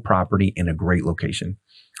marketable property in a great location.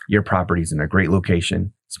 Your property is in a great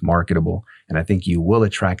location. It's marketable. And I think you will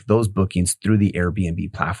attract those bookings through the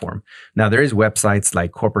Airbnb platform. Now, there is websites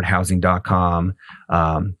like corporatehousing.com,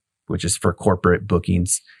 which is for corporate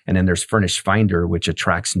bookings. And then there's Furnished Finder, which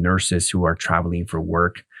attracts nurses who are traveling for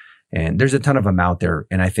work. And there's a ton of them out there.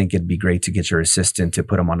 And I think it'd be great to get your assistant to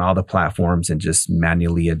put them on all the platforms and just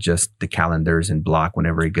manually adjust the calendars and block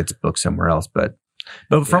whenever it gets booked somewhere else. But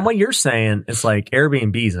from what you're saying, it's like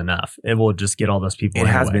Airbnb is enough. It will just get all those people. It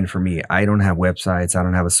has been for me. I don't have websites. I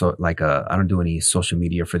don't have I don't do any social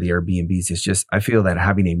media for the Airbnbs. It's just, I feel that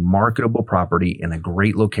having a marketable property in a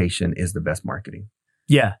great location is the best marketing.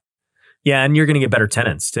 Yeah. Yeah. And you're going to get better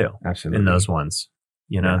tenants too. Absolutely. In those ones,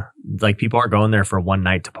 like people aren't going there for one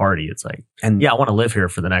night to party. It's like, I want to live here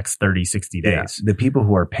for the next 30, 60 days. The people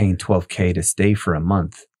who are paying $12,000 to stay for a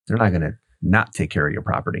month, they're not going to not take care of your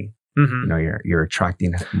property. Mm-hmm. You're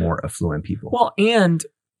attracting more affluent people. Well, and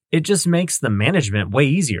it just makes the management way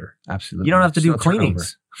easier. Absolutely. You don't have to do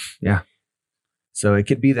cleanings. Yeah. So it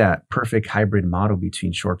could be that perfect hybrid model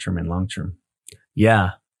between short-term and long-term.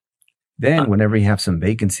 Yeah. Then whenever you have some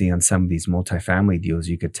vacancy on some of these multifamily deals,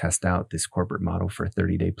 you could test out this corporate model for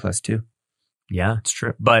 30-day plus too. Yeah, it's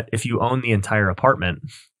true. But if you own the entire apartment,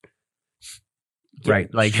 right?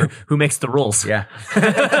 Like who makes the rules? Yeah.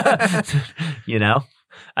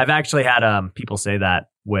 I've actually had people say that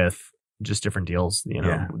with just different deals.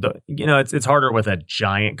 It's harder with a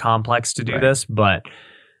giant complex to do this, but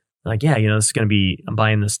like, this is going to be, I'm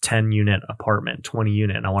buying this 10 unit apartment, 20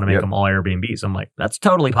 unit, and I want to make them all Airbnbs. I'm like, that's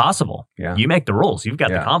totally possible. Yeah. You make the rules. You've got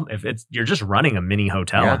the you're just running a mini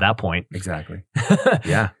hotel at that point. Exactly.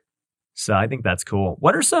 Yeah. So I think that's cool.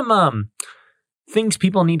 What are some things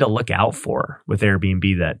people need to look out for with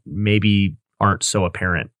Airbnb that maybe aren't so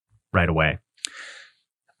apparent right away?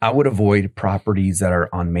 I would avoid properties that are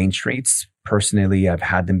on main streets. Personally, I've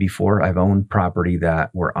had them before. I've owned property that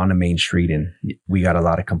were on a main street and we got a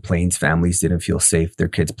lot of complaints. Families didn't feel safe. Their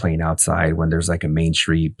kids playing outside when there's like a main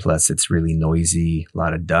street. Plus it's really noisy, a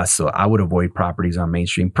lot of dust. So I would avoid properties on main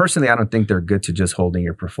street. Personally, I don't think they're good to just hold in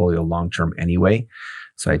your portfolio long-term anyway.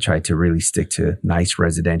 So I try to really stick to nice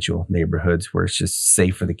residential neighborhoods where it's just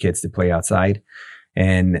safe for the kids to play outside.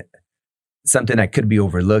 And something that could be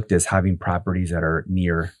overlooked is having properties that are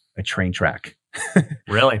near a train track.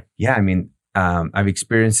 Really? Yeah. I mean, I've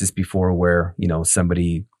experienced this before where,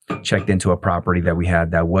 somebody checked into a property that we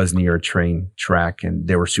had that was near a train track and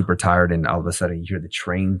they were super tired. And all of a sudden you hear the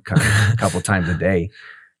train coming a couple times a day,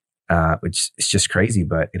 which is just crazy,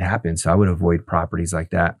 but it happens. So I would avoid properties like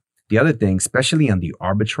that. The other thing, especially on the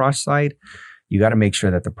arbitrage side, you got to make sure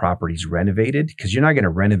that the property's renovated because you're not going to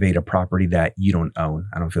renovate a property that you don't own.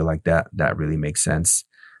 I don't feel like that really makes sense.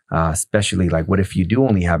 Especially like what if you do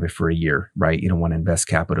only have it for a year, right? You don't want to invest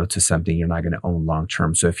capital to something you're not going to own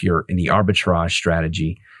long-term. So if you're in the arbitrage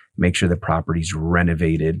strategy, make sure the property's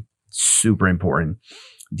renovated. Super important.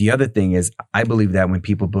 The other thing is I believe that when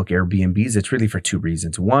people book Airbnbs, it's really for two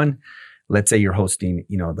reasons. One, let's say you're hosting,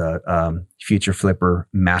 the Future Flipper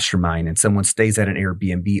Mastermind and someone stays at an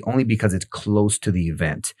Airbnb only because it's close to the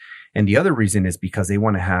event. And the other reason is because they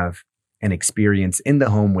want to have an experience in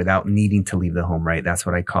the home without needing to leave the home, right? That's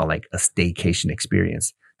what I call like a staycation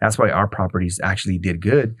experience. That's why our properties actually did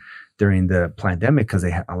good during the pandemic because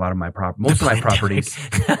they had a lot of most of my properties,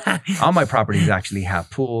 all my properties actually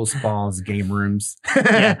have pools, spas, game rooms.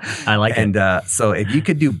 Yeah, I like it. And so if you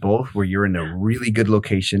could do both where you're in a really good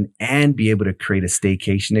location and be able to create a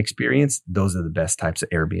staycation experience, those are the best types of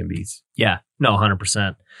Airbnbs. Yeah, no,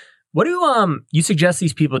 100%. What do you suggest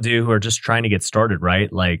these people do who are just trying to get started, right?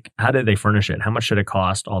 Like, how do they furnish it? How much should it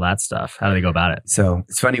cost? All that stuff. How do they go about it? So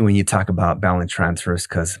it's funny when you talk about balance transfers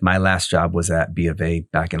because my last job was at B of A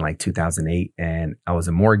back in like 2008. And I was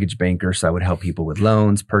a mortgage banker. So I would help people with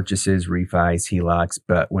loans, purchases, refis, HELOCs.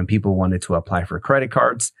 But when people wanted to apply for credit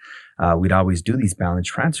cards, we'd always do these balance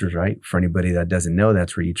transfers, right? For anybody that doesn't know,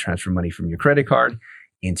 that's where you transfer money from your credit card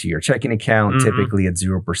into your checking account, typically at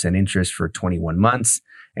 0% interest for 21 months.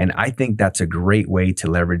 And I think that's a great way to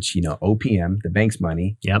leverage, OPM, the bank's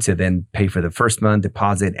money, to then pay for the first month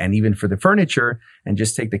deposit and even for the furniture, and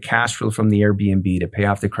just take the cash flow from the Airbnb to pay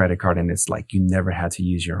off the credit card. And it's like you never had to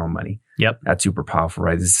use your own money. Yep. That's super powerful,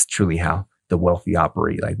 right? This is truly how the wealthy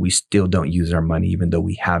operate. Like, we still don't use our money, even though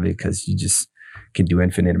we have it, because you just can do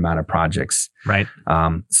infinite amount of projects. Right.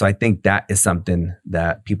 So I think that is something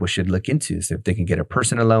that people should look into. So if they can get a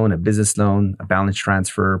personal loan, a business loan, a balance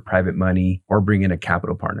transfer, private money, or bring in a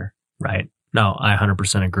capital partner. Right. No, I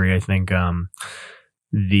 100% agree. I think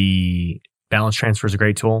the balance transfer is a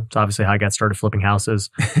great tool. It's obviously how I got started flipping houses.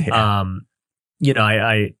 I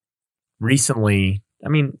recently,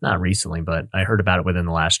 not recently, but I heard about it within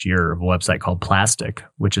the last year of a website called Plastic,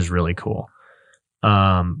 which is really cool.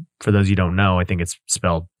 For those you don't know, I think it's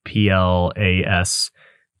spelled Plastic.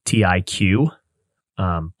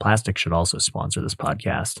 Plastic should also sponsor this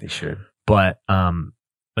podcast. They should. But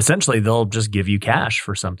essentially, they'll just give you cash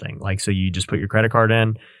for something. Like, so you just put your credit card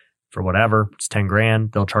in for whatever, it's 10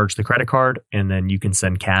 grand. They'll charge the credit card, and then you can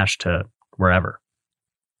send cash to wherever.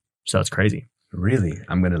 So it's crazy. Really?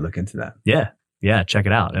 I'm going to look into that. Yeah, check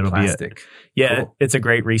it out. It'll Plastic. Cool. It's a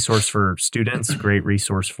great resource for students, great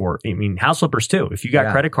resource for, house flippers too. If you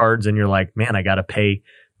got credit cards and you're like, man, I got to pay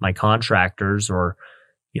my contractors, or,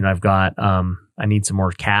 I've got, I need some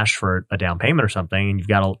more cash for a down payment or something, and you've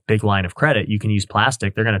got a big line of credit, you can use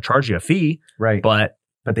Plastic. They're going to charge you a fee. Right. But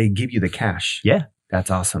they give you the cash. Yeah. That's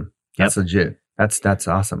awesome. That's legit. That's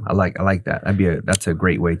awesome. I like that. That's a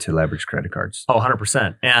great way to leverage credit cards. Oh,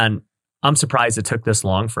 100%. And I'm surprised it took this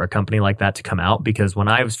long for a company like that to come out, because when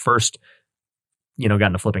I was first, got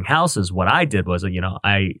into flipping houses, what I did was,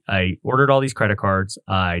 I ordered all these credit cards.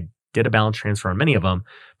 I did a balance transfer on many of them,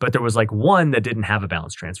 but there was like one that didn't have a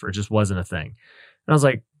balance transfer. It just wasn't a thing. And I was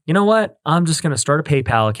like, you know what? I'm just going to start a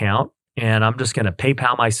PayPal account, and I'm just going to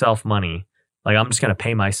PayPal myself money. Like, I'm just going to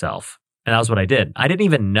pay myself. And that was what I did. I didn't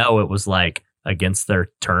even know it was like against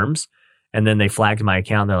their terms. And then they flagged my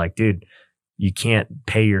account. They're like, dude, you can't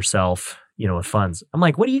pay yourself, with funds. I'm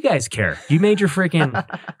like, what do you guys care? You made your freaking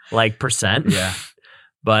percent. Yeah.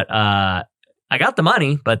 But I got the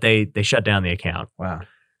money, but they shut down the account. Wow.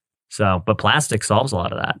 So, but Plastic solves a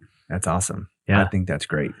lot of that. That's awesome. Yeah. I think that's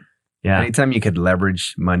great. Yeah. Anytime you could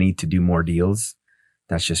leverage money to do more deals,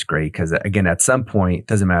 that's just great. Because again, at some point, it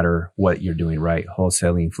doesn't matter what you're doing, right?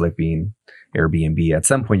 Wholesaling, flipping, Airbnb, at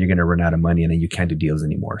some point you're going to run out of money, and then you can't do deals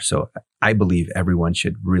anymore. So I believe everyone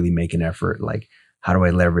should really make an effort. Like, how do I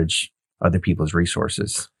leverage other people's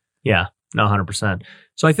resources? Yeah, no, 100%.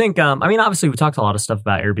 So I think, obviously we talked a lot of stuff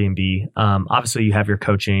about Airbnb. Obviously you have your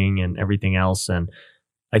coaching and everything else. And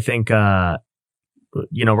I think, we're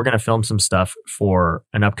going to film some stuff for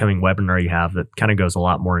an upcoming webinar you have that kind of goes a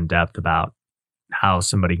lot more in depth about how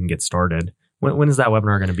somebody can get started. When is that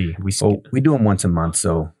webinar going to be? We do them once a month,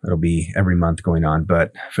 so it'll be every month going on.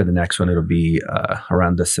 But for the next one, it'll be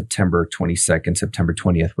around the September 22nd, September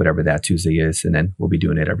 20th, whatever that Tuesday is, and then we'll be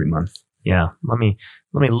doing it every month. Yeah, let me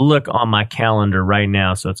look on my calendar right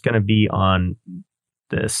now. So it's going to be on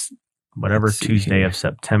this whatever Tuesday here of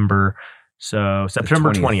September. So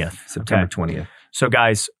September 20th. September 20th. So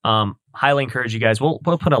guys, highly encourage you guys. We'll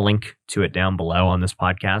put a link to it down below on this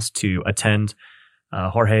podcast to attend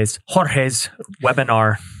Jorge's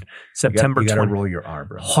webinar, September 20th. You got to roll your R,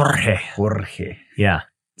 bro. Jorge. Yeah.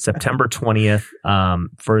 September 20th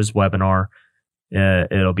for his webinar.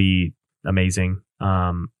 It'll be amazing.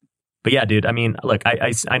 But yeah, dude, look,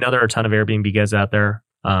 I know there are a ton of Airbnb guys out there.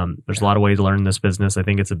 There's a lot of ways to learn this business. I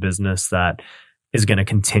think it's a business that is going to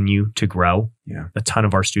continue to grow. Yeah. A ton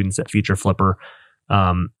of our students at Future Flipper,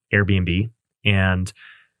 Airbnb. And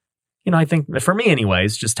I think for me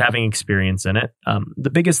anyways, just having experience in it, the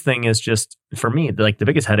biggest thing is just, for me, the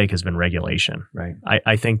biggest headache has been regulation. Right.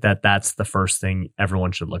 I think that's the first thing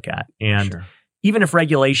everyone should look at. And even if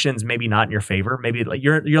regulations maybe not in your favor, maybe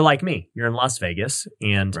you're like me, you're in Las Vegas,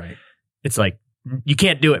 and it's like, you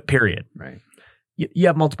can't do it, period. Right. You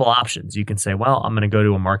have multiple options. You can say, well, I'm going to go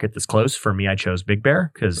to a market that's close. For me, I chose Big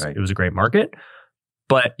Bear because it was a great market.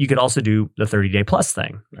 But you could also do the 30-day plus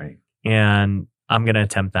thing. Right. And I'm going to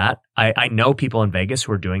attempt that. I know people in Vegas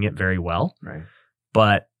who are doing it very well. Right.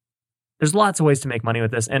 But there's lots of ways to make money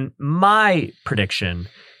with this. And my prediction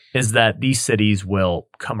is that these cities will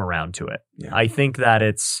come around to it. Yeah. I think that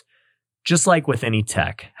it's just like with any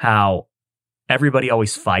tech, how everybody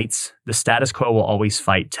always fights. The status quo will always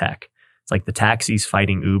fight tech. It's like the taxis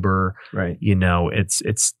fighting Uber. Right.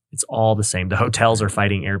 It's all the same. The hotels are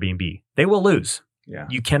fighting Airbnb. They will lose. Yeah.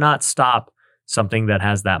 You cannot stop something that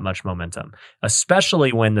has that much momentum,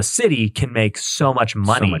 especially when the city can make so much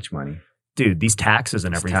money. So much money. dude, these taxes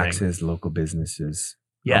and everything. Taxes, local businesses.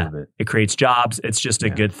 Yeah. All of it. It creates jobs. It's just a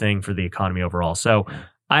good thing for the economy overall. So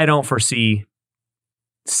I don't foresee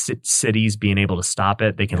cities being able to stop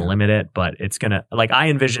it. They can limit it, but it's going to, like, I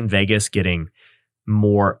envision Vegas getting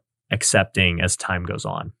more accepting as time goes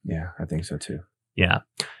on. Yeah, I think so too. Yeah.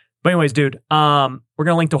 But anyways, dude, we're going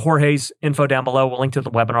to link to Jorge's info down below. We'll link to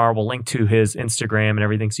the webinar. We'll link to his Instagram and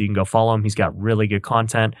everything so you can go follow him. He's got really good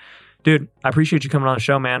content. Dude, I appreciate you coming on the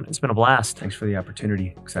show, man. It's been a blast. Thanks for the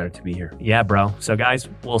opportunity. Excited to be here. Yeah, bro. So guys,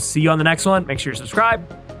 we'll see you on the next one. Make sure you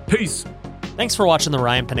subscribe. Peace. Thanks for watching The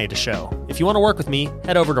Ryan Pineda Show. If you want to work with me,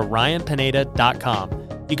 head over to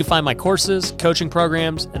ryanpineda.com. You can find my courses, coaching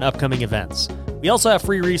programs, and upcoming events. We also have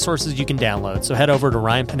free resources you can download, so head over to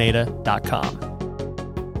ryanpineda.com.